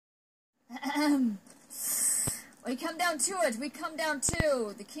We come down to it. We come down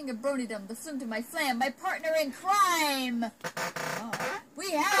to the king of Bronydom, the flint of my flam, my partner in crime. Oh,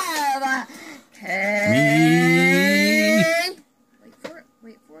 we have me. Wait for it.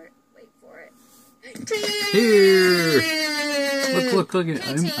 Wait for it. Wait for it. Here. Look.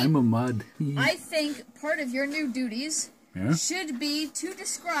 I'm a mod. I think part of your new duties should be to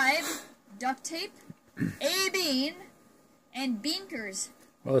describe duct tape, a bean, and beankers.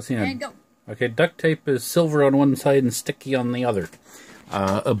 Well, let's see. And go. Okay, duct tape is silver on one side and sticky on the other.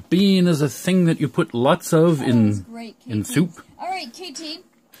 A bean is a thing that you put lots of in soup. All right, KT.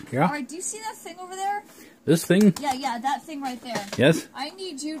 Yeah? All right, do you see that thing over there? This thing? Yeah, that thing right there. Yes? I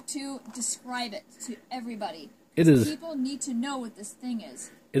need you to describe it to everybody. It is. People need to know what this thing is.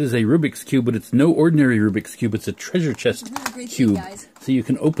 It is a Rubik's Cube, but it's no ordinary Rubik's Cube. It's a treasure chest cube. Thing, guys. So you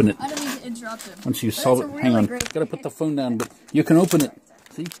can open it. I don't mean to interrupt him. Once you solve it, hang on. Gotta put the phone down, but you can open it.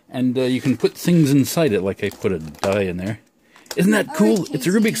 See? And you can put things inside it, like I put a die in there. Isn't that cool? Right, it's a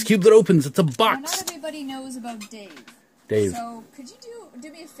Rubik's Cube that opens. It's a box. Not everybody knows about Dave. Dave. So, could you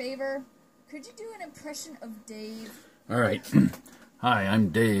do me a favor? Could you do an impression of Dave? All right. Hi, I'm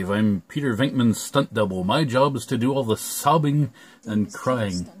Dave. I'm Peter Venkman's stunt double. My job is to do all the sobbing and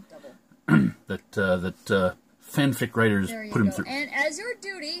crying that fanfic writers put him through. And as your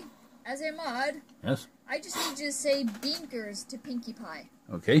duty, as a mod, yes, I just need you to say beankers to Pinkie Pie.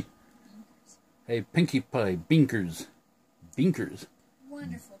 Okay. Hey, Pinkie Pie, beankers. Beankers.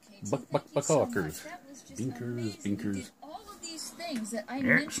 Wonderful, Katie. Buckhawkers. That was just beankers, amazing. beankers. You did all of these things that I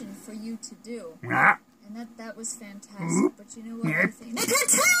mentioned for you to do. And that was fantastic. But you know what I think?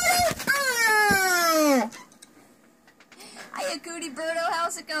 Hiya, Cootie Birdo.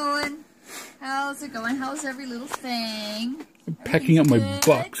 How's it going? How's it going? How's every little thing? I'm packing up my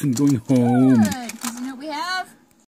box and going home. Good.